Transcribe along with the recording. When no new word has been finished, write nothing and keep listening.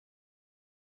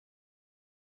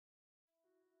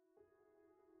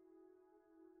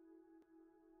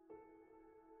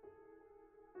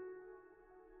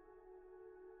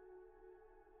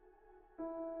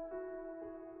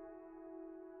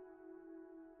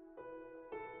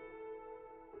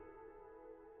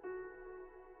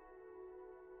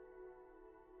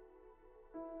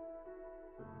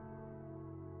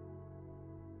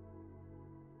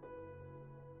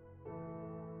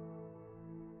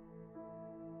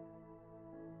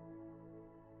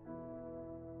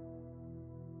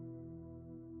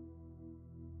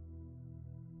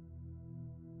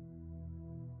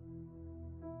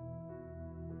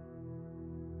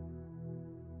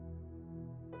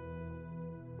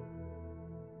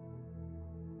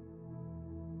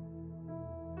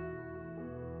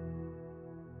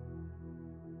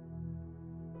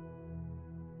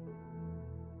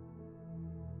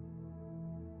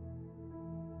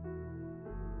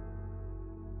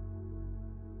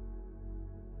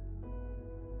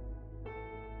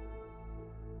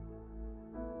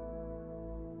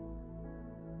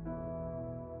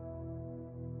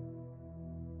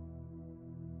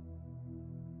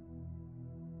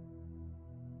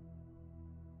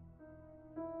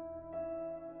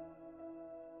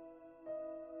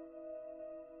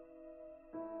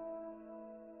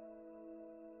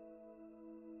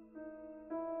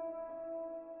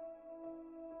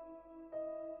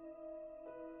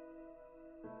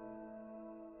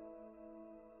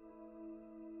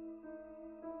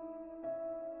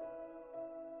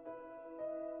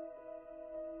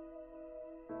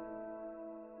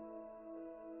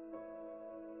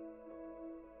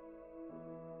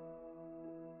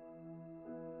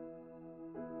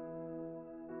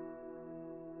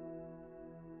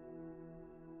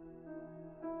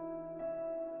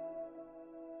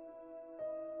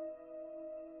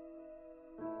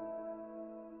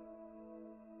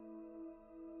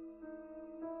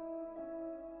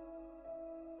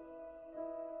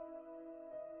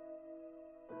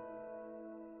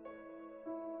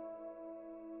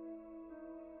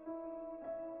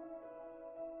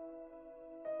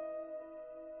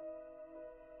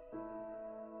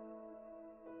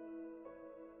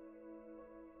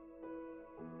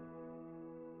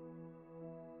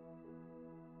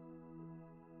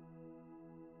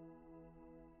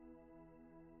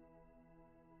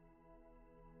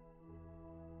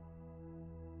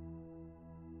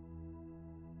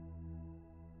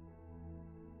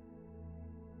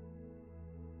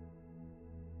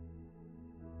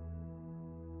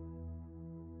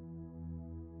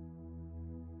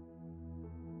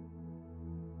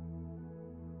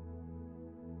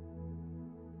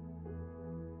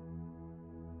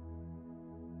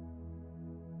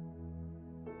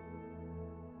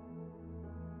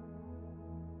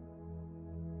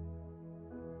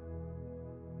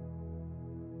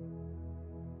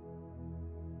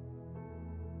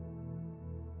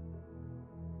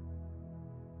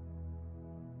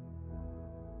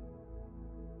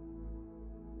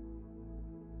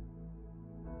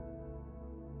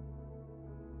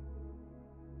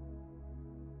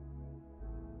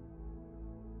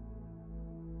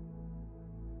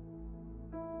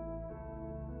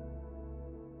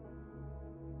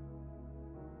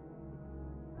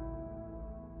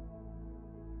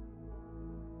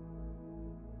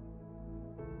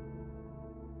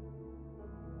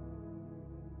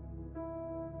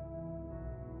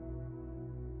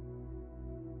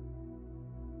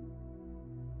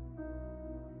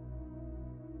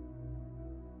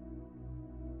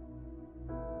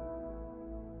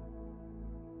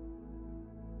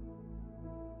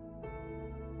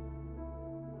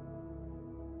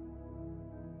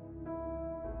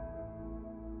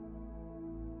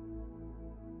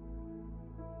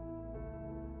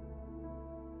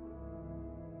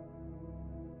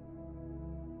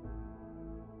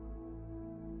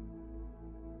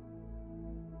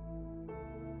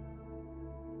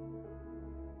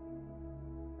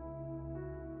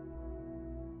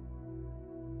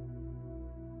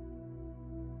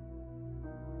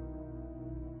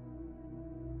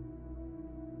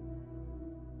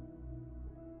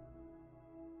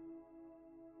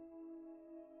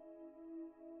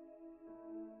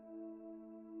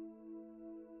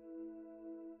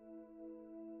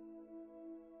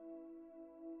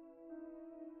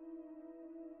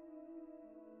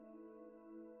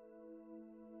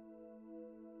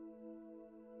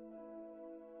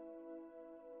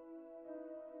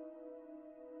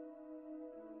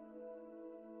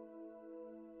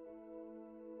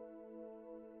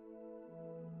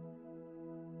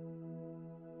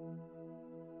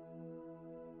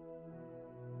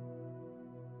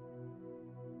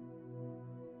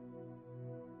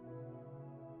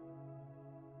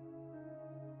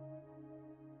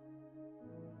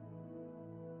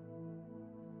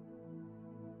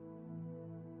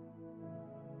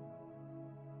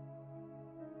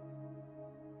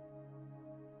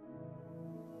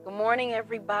Good morning,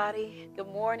 everybody. Good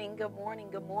morning, good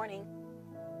morning, good morning.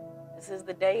 This is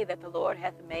the day that the Lord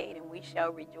hath made, and we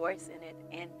shall rejoice in it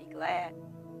and be glad.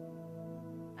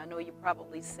 I know you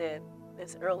probably said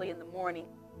this early in the morning,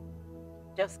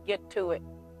 just get to it.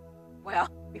 Well,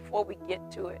 before we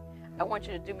get to it, I want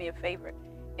you to do me a favor.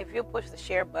 If you'll push the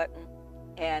share button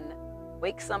and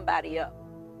wake somebody up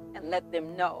and let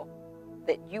them know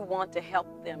that you want to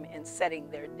help them in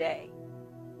setting their day.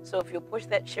 So if you'll push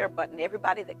that share button,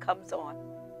 everybody that comes on,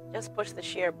 just push the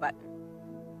share button.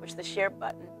 Push the share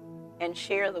button and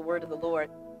share the word of the Lord.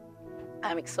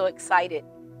 I'm so excited.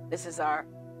 This is our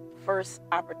first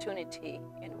opportunity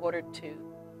in order to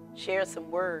share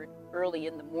some word early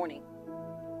in the morning.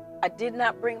 I did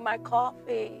not bring my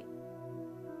coffee.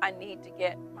 I need to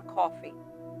get my coffee.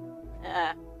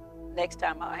 Next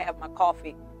time I'll have my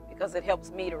coffee because it helps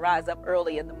me to rise up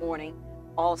early in the morning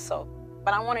also.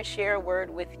 But I want to share a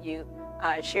word with you.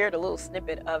 I shared a little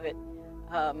snippet of it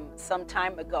some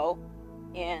time ago,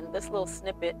 and this little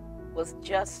snippet was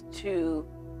just to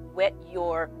whet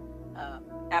your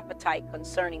appetite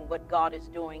concerning what God is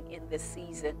doing in this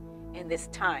season, in this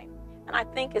time. And I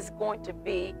think it's going to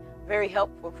be very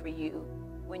helpful for you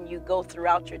when you go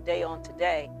throughout your day on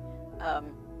today,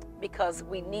 because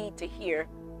we need to hear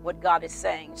what God is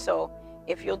saying. So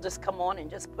if you'll just come on and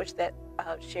just push that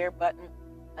share button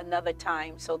another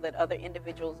time so that other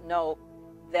individuals know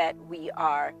that we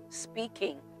are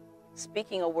speaking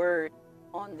a word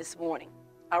on this morning.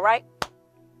 All right,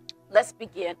 let's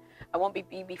begin. I won't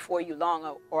be before you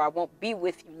long, or I won't be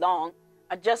with you long.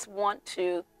 I just want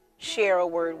to share a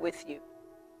word with you.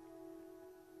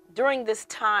 During this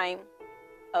time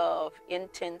of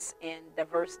intense and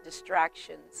diverse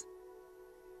distractions,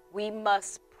 we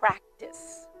must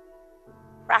practice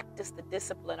the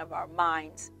discipline of our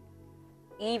minds,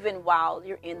 even while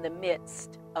you're in the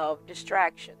midst of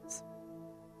distractions.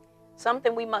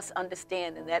 Something we must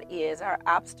understand, and that is our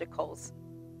obstacles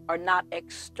are not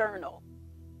external,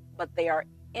 but they are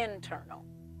internal.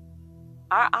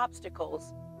 Our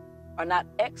obstacles are not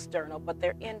external, but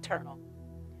they're internal.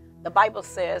 The Bible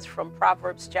says from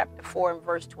Proverbs chapter 4 and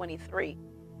verse 23,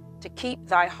 to keep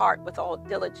thy heart with all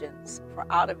diligence, for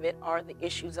out of it are the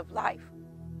issues of life.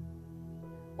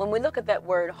 When we look at that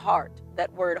word heart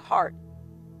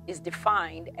is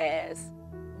defined as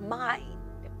mind.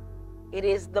 It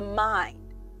is the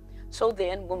mind. So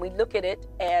then when we look at it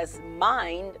as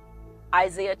mind,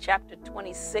 Isaiah chapter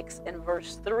 26 and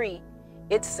verse 3,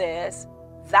 it says,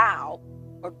 thou,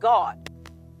 or God,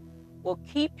 will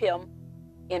keep him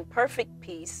in perfect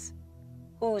peace,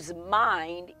 whose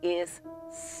mind is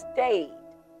stayed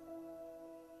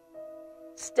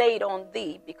on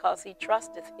thee, because he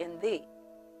trusteth in thee.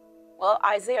 Well,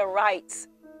 Isaiah writes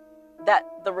that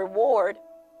the reward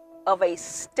of a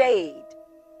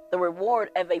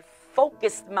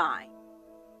focused mind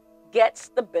gets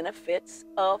the benefits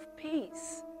of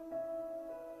peace.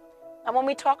 Now, when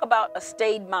we talk about a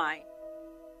stayed mind,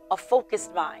 a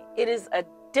focused mind, it is a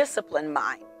disciplined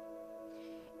mind.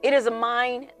 It is a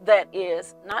mind that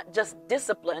is not just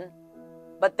disciplined,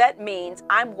 but that means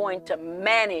I'm going to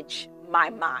manage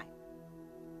my mind.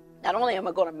 Not only am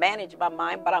I going to manage my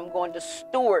mind, but I'm going to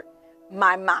steward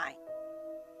my mind.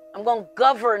 I'm going to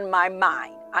govern my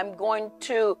mind. I'm going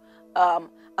to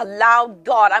allow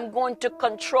God. I'm going to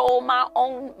control my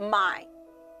own mind.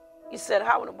 You said,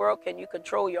 how in the world can you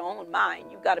control your own mind?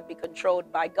 You've got to be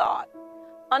controlled by God.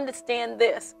 Understand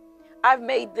this. I've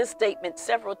made this statement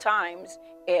several times,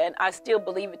 and I still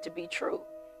believe it to be true.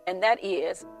 And that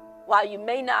is, while you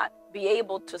may not be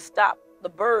able to stop the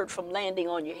bird from landing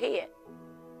on your head,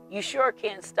 you sure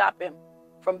can stop him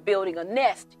from building a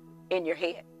nest in your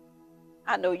head.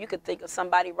 I know you could think of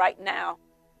somebody right now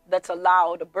that's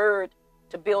allowed a bird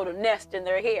to build a nest in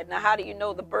their head. Now, how do you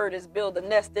know the bird has built a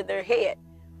nest in their head?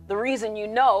 The reason you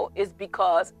know is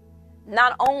because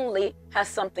not only has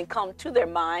something come to their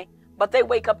mind, but they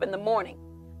wake up in the morning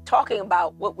talking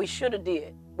about what we should have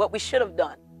did, what we should have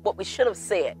done, what we should have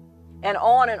said, and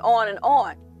on and on and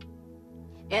on.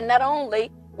 And not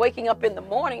only waking up in the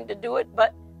morning to do it,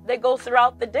 but they go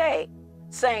throughout the day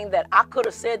saying that I could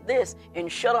have said this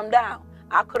and shut them down.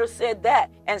 I could have said that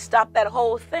and stopped that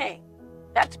whole thing.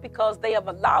 That's because they have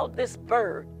allowed this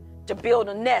bird to build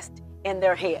a nest in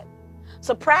their head.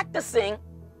 So practicing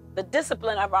the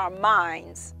discipline of our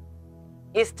minds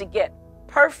is to get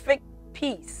perfect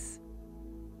peace.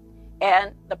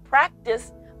 And the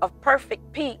practice of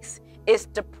perfect peace is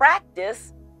to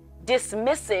practice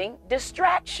dismissing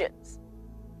distractions.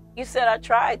 You said, I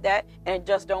tried that and it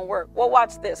just don't work. Well,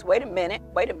 watch this. Wait a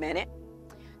minute.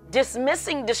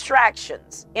 Dismissing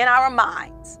distractions in our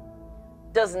minds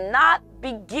does not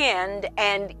begin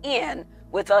and end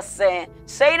with us saying,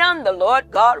 Satan, the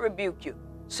Lord God rebuke you.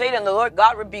 Satan, the Lord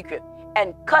God rebuke you.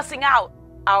 And cussing out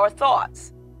our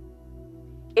thoughts.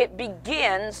 It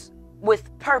begins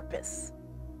with purpose.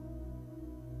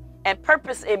 And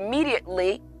purpose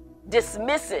immediately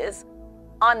dismisses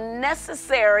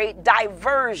unnecessary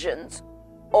diversions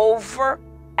over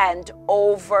and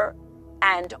over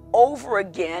and over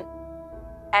again,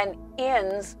 and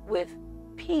ends with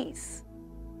peace.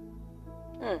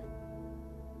 You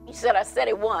said, I said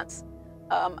it once.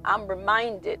 I'm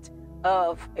reminded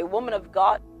of a woman of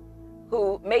God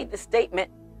who made the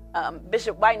statement,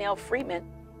 Bishop Wynell Freeman,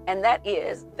 and that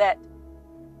is that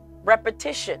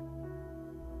repetition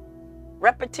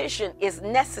is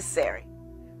necessary.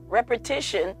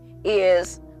 Repetition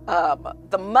is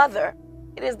the mother.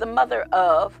 It is the mother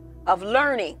of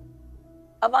learning,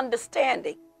 of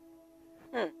understanding.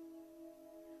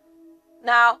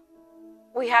 Now,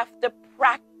 we have to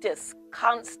practice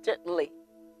constantly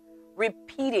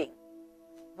repeating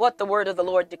what the word of the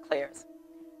Lord declares.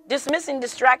 Dismissing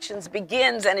distractions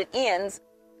begins and it ends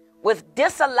with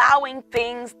disallowing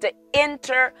things to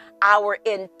enter our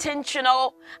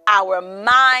our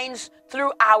minds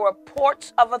through our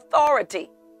ports of authority.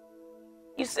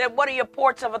 You said, what are your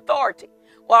ports of authority?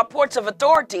 Well, our ports of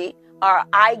authority are our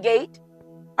eye gate,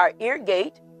 our ear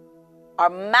gate, our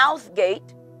mouth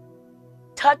gate,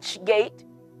 touch gate,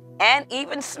 and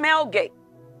even smell gate.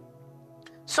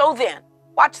 So then,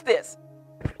 watch this.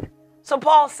 So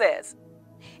Paul says,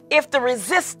 if the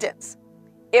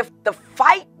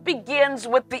fight begins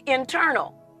with the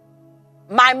internal,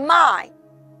 my mind,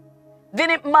 then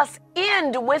it must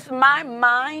end with my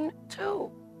mind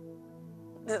too.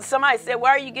 Somebody said, why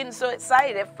are you getting so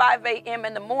excited at 5 a.m.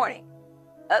 in the morning?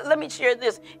 Let me share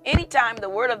this. Anytime the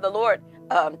word of the Lord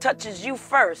touches you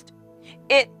first,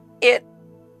 it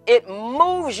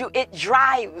moves you, it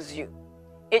drives you.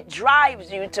 It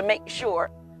drives you to make sure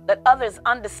that others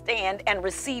understand and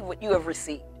receive what you have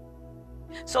received.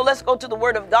 So let's go to the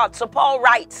word of God. So Paul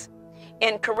writes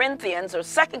in Corinthians, or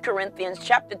 2 Corinthians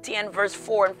chapter 10, verse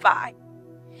 4 and 5.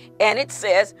 And it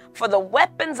says, for the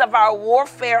weapons of our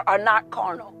warfare are not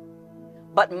carnal,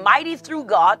 but mighty through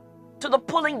God to the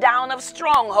pulling down of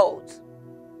strongholds,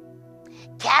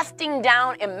 casting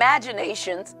down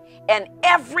imaginations and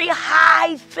every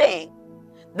high thing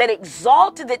that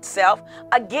exalted itself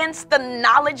against the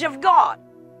knowledge of God.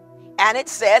 And it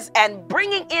says, and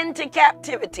bringing into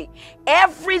captivity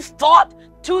every thought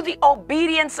to the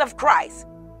obedience of Christ.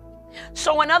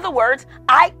 So in other words,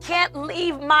 I can't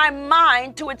leave my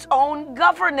mind to its own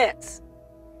governance.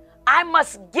 I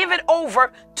must give it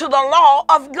over to the law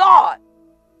of God.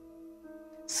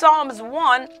 Psalms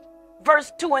 1,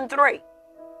 verse 2 and 3.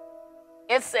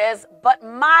 It says, but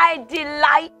my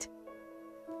delight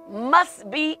must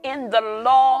be in the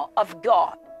law of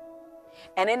God.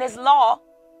 And in his law,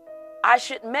 I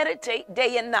should meditate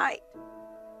day and night.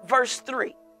 Verse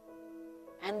 3.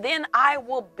 And then I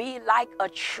will be like a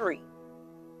tree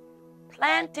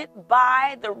planted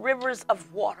by the rivers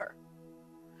of water,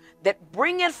 that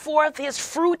bringeth forth his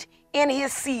fruit in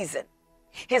his season.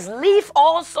 His leaf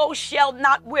also shall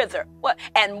not wither,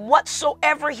 and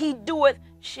whatsoever he doeth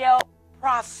shall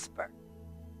prosper.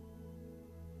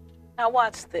 Now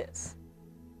watch this.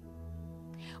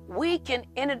 We can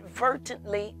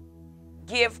inadvertently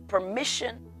give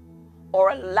permission or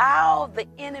allow the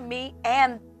enemy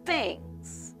and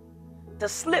things to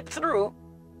slip through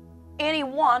any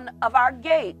one of our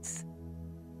gates.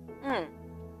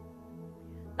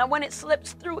 Now, when it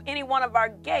slips through any one of our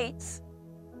gates,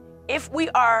 if we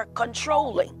are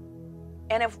controlling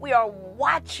and if we are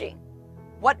watching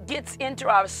what gets into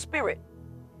our spirit,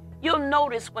 you'll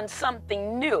notice when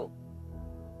something new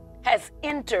has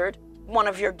entered one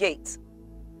of your gates.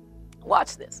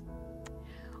 Watch this.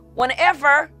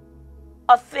 Whenever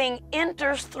a thing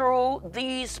enters through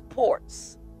these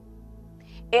ports,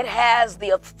 it has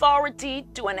the authority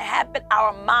to inhabit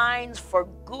our minds for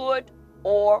good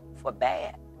or for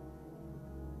bad.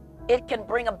 It can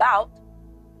bring about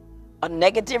a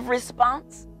negative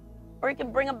response, or it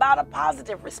can bring about a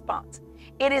positive response.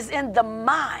 It is in the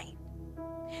mind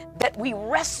that we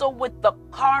wrestle with the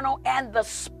carnal and the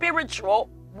spiritual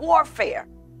warfare.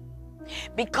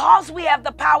 Because we have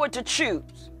the power to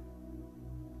choose,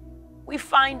 we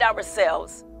find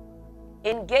ourselves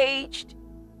engaged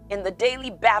in the daily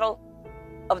battle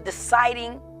of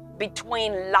deciding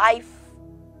between life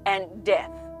and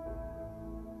death.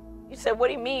 You said, what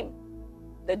do you mean,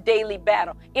 the daily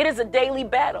battle? It is a daily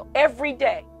battle. Every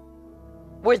day,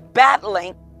 we're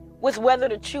battling with whether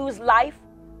to choose life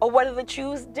or whether to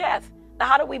choose death. Now,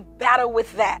 how do we battle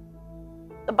with that?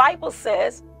 The Bible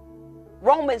says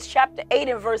Romans chapter 8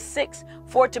 and verse 6,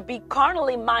 for to be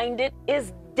carnally minded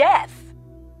is death,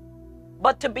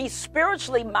 but to be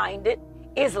spiritually minded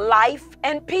is life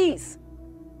and peace.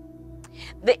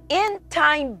 The end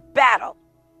time battle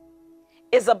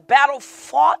is a battle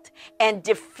fought and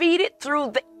defeated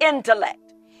through the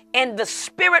intellect, in the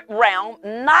spirit realm,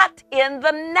 not in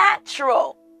the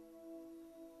natural.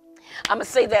 I'm going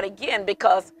to say that again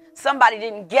because somebody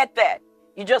didn't get that.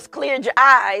 You just cleared your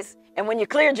eyes, and when you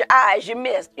cleared your eyes, you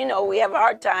missed. You know, we have a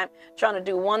hard time trying to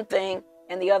do one thing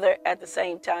and the other at the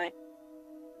same time.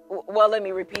 Well, let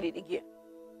me repeat it again.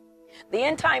 The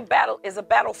end time battle is a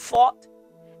battle fought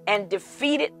and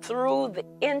defeated through the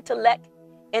intellect,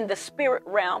 in the spirit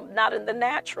realm, not in the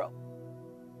natural.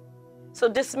 So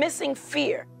dismissing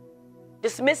fear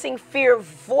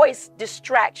voice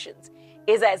distractions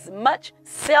is as much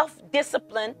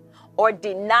self-discipline or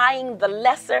denying the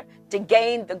lesser to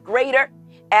gain the greater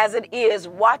as it is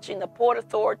watching the port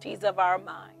authorities of our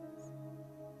minds.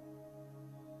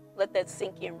 Let that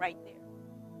sink in right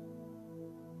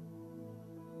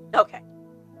there. Okay.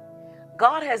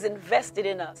 God has invested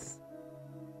in us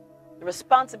the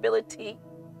responsibility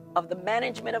of the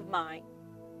management of mind,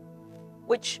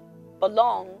 which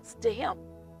belongs to Him,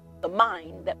 the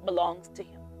mind that belongs to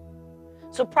Him.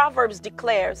 So Proverbs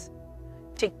declares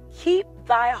to keep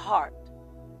thy heart.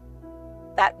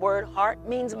 That word heart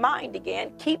means mind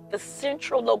again. Keep the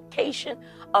central location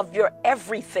of your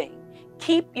everything.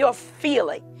 Keep your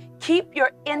feeling. Keep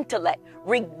your intellect.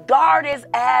 Regard it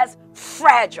as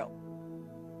fragile.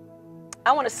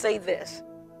 I want to say this.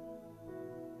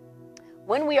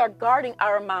 When we are guarding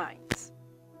our minds,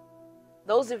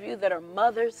 those of you that are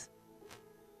mothers,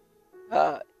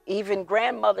 even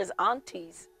grandmothers,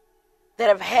 aunties, that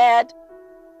have had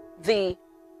the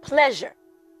pleasure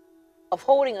of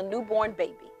holding a newborn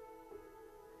baby,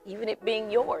 even it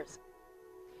being yours,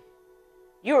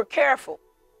 you are careful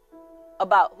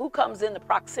about who comes in the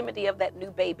proximity of that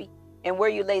new baby and where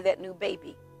you lay that new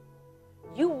baby.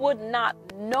 You would not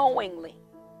knowingly,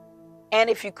 and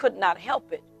if you could not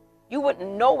help it, you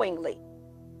wouldn't knowingly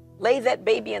lay that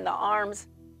baby in the arms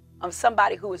of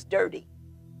somebody who is dirty,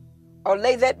 or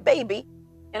lay that baby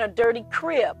in a dirty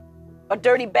crib, a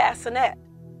dirty bassinet.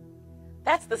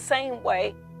 That's the same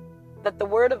way that the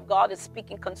Word of God is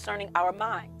speaking concerning our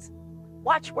minds.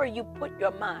 Watch where you put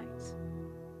your minds.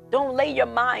 Don't lay your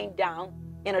mind down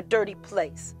in a dirty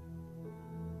place.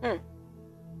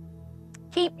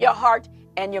 Keep your heart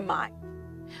and your mind.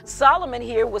 Solomon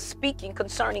here was speaking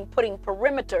concerning putting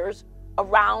perimeters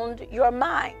around your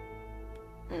mind.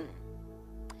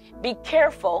 Be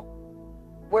careful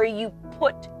where you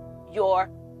put your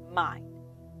mind.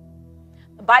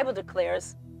 The Bible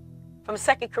declares from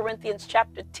 2 Corinthians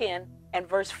chapter 10 and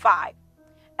verse 5.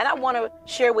 And I want to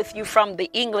share with you from the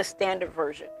English Standard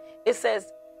Version. It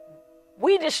says,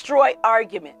 we destroy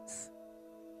arguments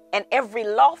and every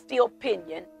lofty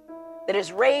opinion that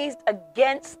is raised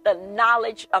against the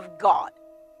knowledge of God,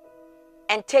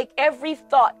 and take every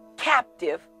thought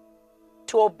captive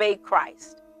to obey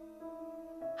Christ.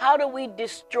 How do we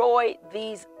destroy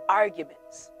these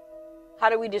arguments? How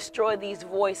do we destroy these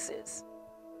voices?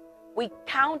 We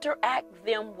counteract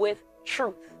them with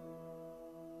truth.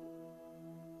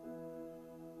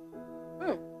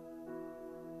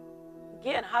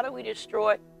 Again, how do we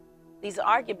destroy these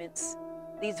arguments,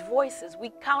 these voices?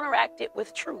 We counteract it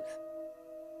with truth.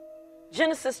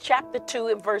 Genesis chapter 2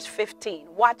 and verse 15.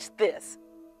 Watch this.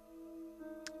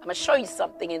 I'm going to show you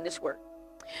something in this word.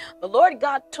 The Lord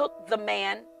God took the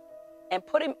man and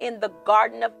put him in the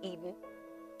Garden of Eden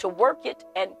to work it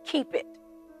and keep it.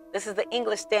 This is the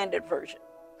English Standard Version.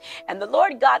 And the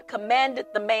Lord God commanded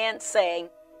the man, saying,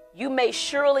 you may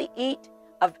surely eat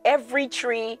of every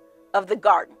tree of the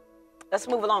garden. Let's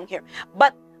move along here.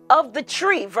 But of the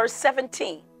tree, verse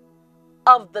 17,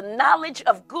 of the knowledge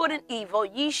of good and evil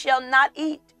ye shall not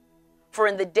eat, for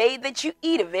in the day that you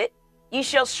eat of it, ye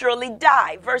shall surely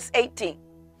die. Verse 18.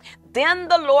 Then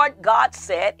the Lord God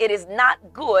said, it is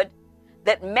not good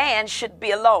that man should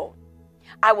be alone.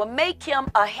 I will make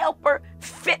him a helper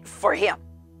fit for him.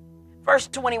 Verse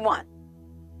 21.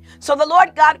 So the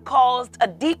Lord God caused a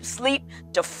deep sleep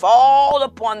to fall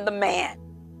upon the man.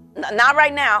 Not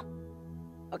right now.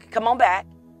 Okay, come on back.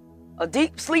 A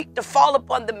deep sleep to fall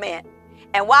upon the man.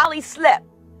 And while he slept,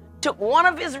 took one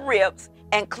of his ribs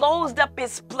and closed up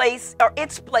its place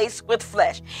with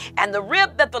flesh. And the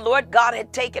rib that the Lord God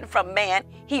had taken from man,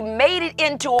 he made it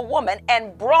into a woman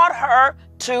and brought her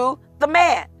to the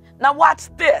man. Now watch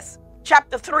this,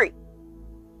 chapter 3,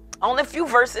 only a few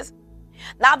verses.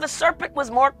 Now the serpent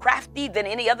was more crafty than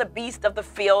any other beast of the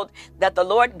field that the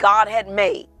Lord God had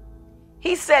made.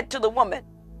 He said to the woman,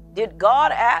 Did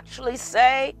God actually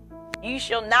say, you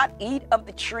shall not eat of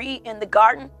the tree in the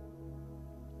garden?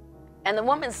 And the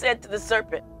woman said to the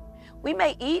serpent, we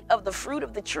may eat of the fruit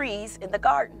of the trees in the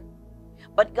garden.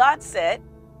 But God said,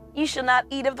 you shall not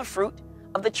eat of the fruit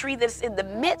of the tree that is in the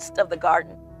midst of the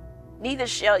garden, neither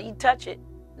shall ye touch it,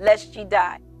 lest ye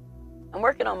die. I'm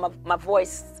working on my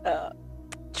voice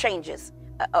changes.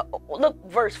 Look,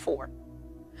 verse 4.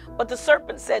 But the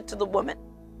serpent said to the woman,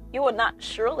 you will not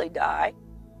surely die.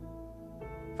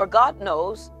 For God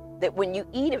knows that when you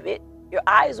eat of it, your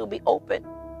eyes will be open,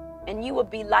 and you will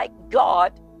be like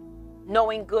God,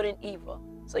 knowing good and evil.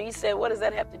 So you said, what does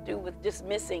that have to do with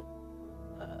dismissing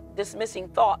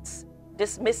thoughts,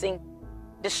 dismissing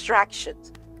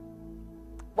distractions?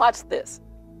 Watch this.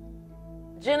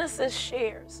 Genesis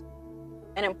shares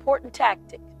an important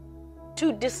tactic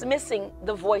to dismissing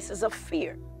the voices of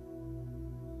fear.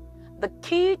 The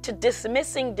key to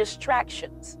dismissing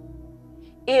distractions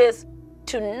is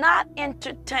to not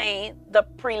entertain the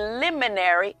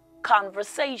preliminary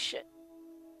conversation.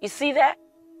 You see that?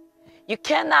 You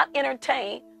cannot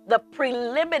entertain the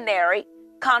preliminary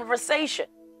conversation.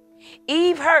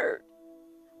 Eve heard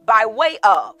by way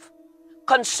of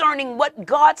concerning what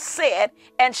God said,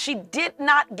 and she did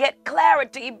not get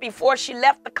clarity before she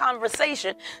left the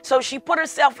conversation. So she put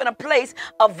herself in a place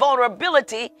of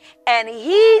vulnerability, and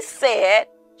he said,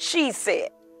 she said.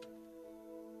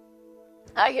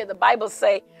 I hear the Bible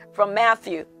say from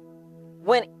Matthew,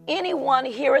 when anyone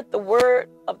heareth the word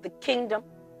of the kingdom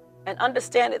and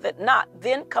understandeth it not,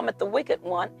 then cometh the wicked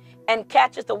one and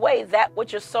catcheth away that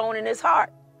which is sown in his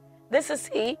heart. This is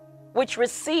he which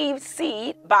received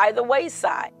seed by the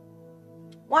wayside.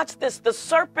 Watch this. The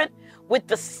serpent with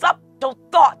the subtle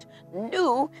thought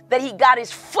knew that he got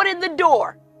his foot in the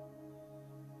door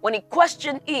when he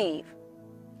questioned Eve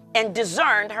and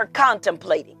discerned her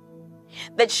contemplating.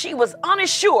 That she was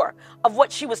unsure of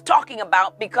what she was talking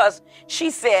about, because she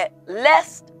said,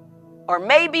 lest or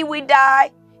maybe we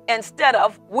die, instead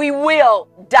of we will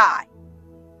die.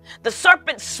 The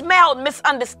serpent smelled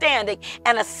misunderstanding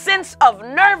and a sense of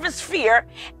nervous fear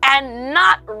and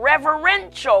not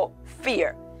reverential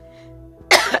fear.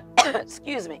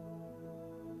 Excuse me.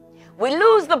 We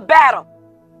lose the battle.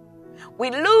 We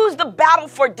lose the battle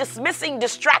for dismissing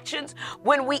distractions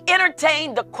when we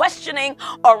entertain the questioning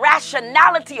or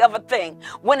rationality of a thing.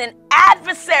 When an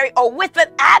adversary or with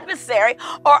an adversary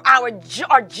or our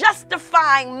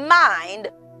justifying mind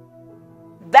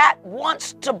that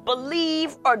wants to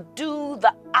believe or do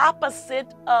the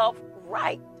opposite of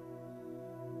right.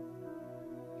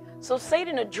 So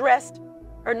Satan addressed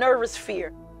her nervous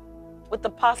fear with the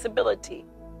possibility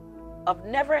of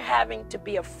never having to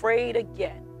be afraid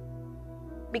again,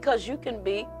 because you can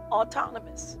be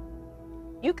autonomous.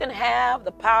 You can have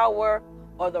the power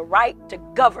or the right to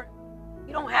govern.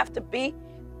 You don't have to be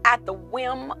at the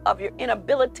whim of your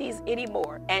inabilities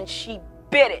anymore. And she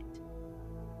bit it.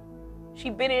 She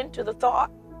bit into the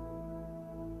thought.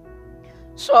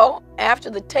 So after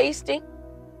the tasting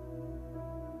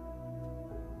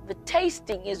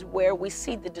is where we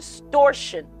see the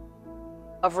distortion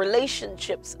of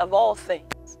relationships of all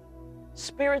things,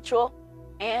 spiritual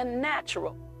and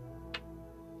natural.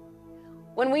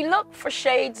 When we look for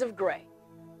shades of gray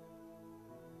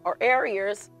or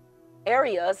areas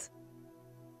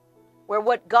where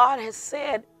what God has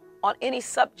said on any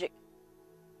subject,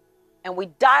 and we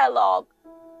dialogue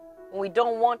when we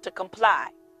don't want to comply,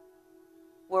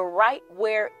 we're right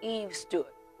where Eve stood.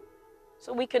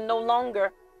 So we can no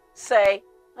longer say,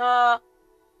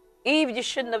 Eve, you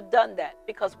shouldn't have done that,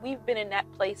 because we've been in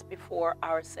that place before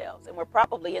ourselves, and we're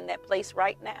probably in that place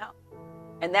right now.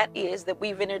 And that is that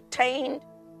we've entertained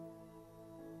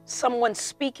someone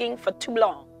speaking for too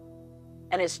long,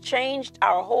 and it's changed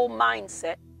our whole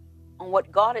mindset on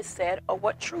what God has said or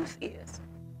what truth is.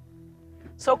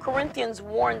 So Corinthians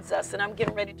warns us, and I'm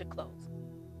getting ready to close.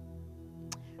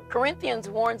 Corinthians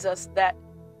warns us that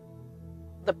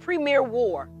the premier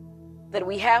war that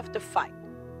we have to fight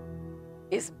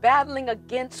is battling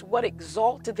against what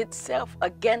exalteth itself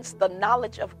against the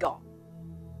knowledge of God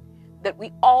that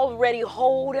we already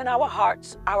hold in our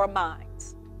hearts, our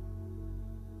minds.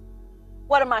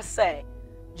 What am I saying?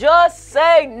 Just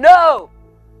say no.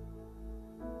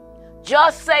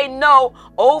 Just say no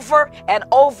over and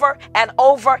over and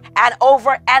over and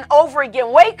over and over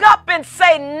again. Wake up and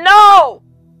say no.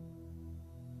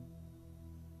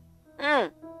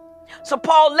 So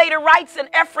Paul later writes in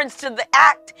reference to the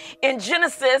act in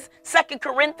Genesis, 2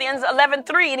 Corinthians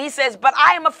 11:3, and he says, but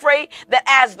I am afraid that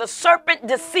as the serpent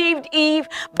deceived Eve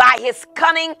by his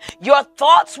cunning, your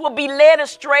thoughts will be led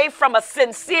astray from a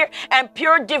sincere and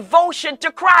pure devotion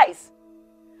to Christ.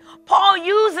 Paul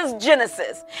uses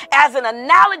Genesis as an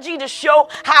analogy to show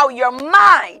how your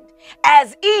mind,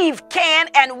 as Eve, can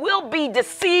and will be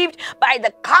deceived by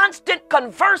the constant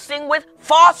conversing with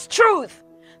false truth.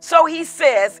 So he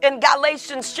says in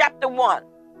Galatians chapter 1,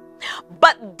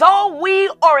 but though we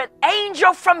are an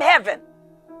angel from heaven,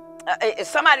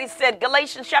 somebody said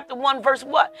Galatians chapter 1 verse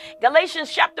what?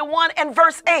 Galatians chapter 1 and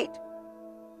verse 8.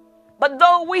 But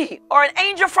though we or an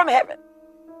angel from heaven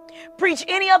preach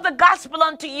any other gospel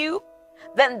unto you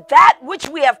than that which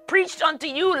we have preached unto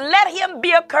you, let him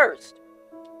be accursed.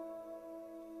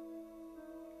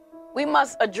 We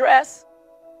must address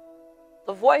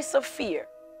the voice of fear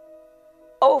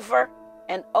over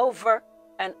and over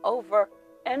and over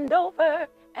and over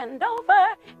and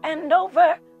over and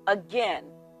over again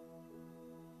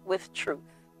with truth.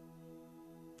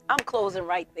 I'm closing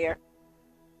right there,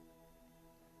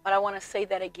 but I want to say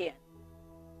that again.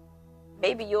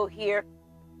 Maybe you'll hear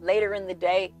later in the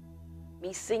day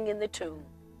me singing the tune.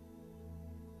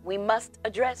 We must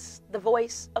address the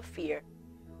voice of fear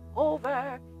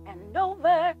over and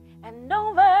over and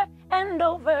over and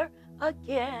over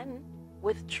again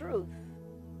with truth.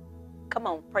 Come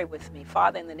on, pray with me.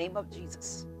 Father, in the name of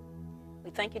Jesus,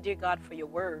 we thank you, dear God, for your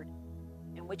word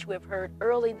in which we have heard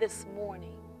early this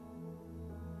morning.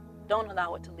 Don't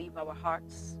allow it to leave our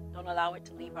hearts. Don't allow it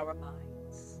to leave our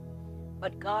minds.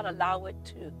 But God, allow it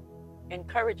to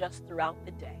encourage us throughout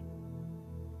the day.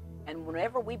 And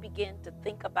whenever we begin to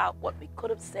think about what we could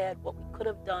have said, what we could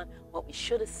have done, what we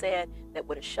should have said, that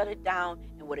would have shut it down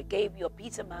and would have gave you a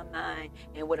piece of my mind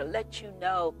and would have let you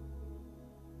know,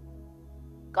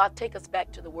 God, take us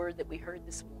back to the word that we heard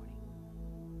this morning,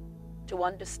 to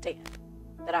understand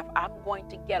that if I'm going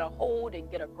to get a hold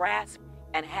and get a grasp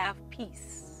and have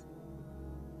peace,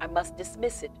 I must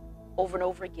dismiss it over and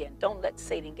over again. Don't let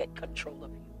Satan get control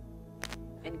of you.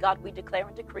 And God, we declare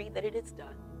and decree that it is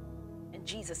done. In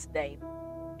Jesus' name,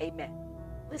 amen.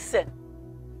 Listen,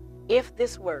 if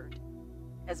this word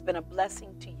has been a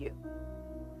blessing to you,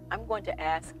 I'm going to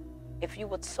ask if you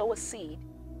would sow a seed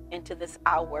into this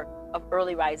hour of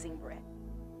early rising bread.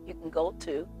 You can go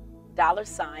to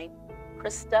 $KristaMTyson,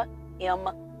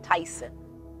 $KristaMTyson,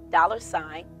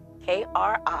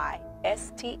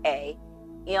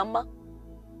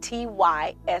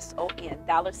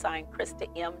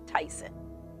 $KristaMTyson.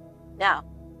 Now,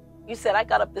 you said, I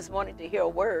got up this morning to hear a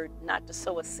word, not to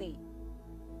sow a seed.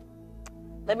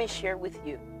 Let me share with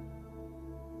you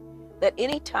that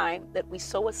any time that we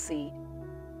sow a seed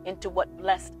into what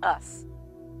blessed us,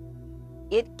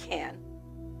 it can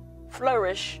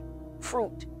flourish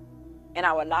fruit in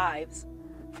our lives,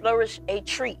 flourish a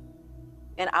tree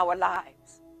in our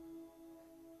lives.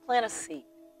 Plant a seed.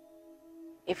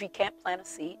 If you can't plant a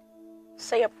seed,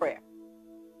 say a prayer.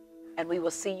 And we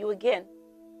will see you again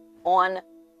on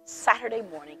Saturday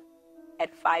morning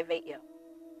at 5 a.m.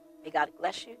 May God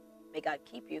bless you, may God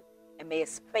keep you, and may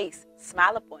his face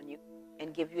smile upon you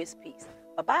and give you his peace.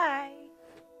 Bye-bye.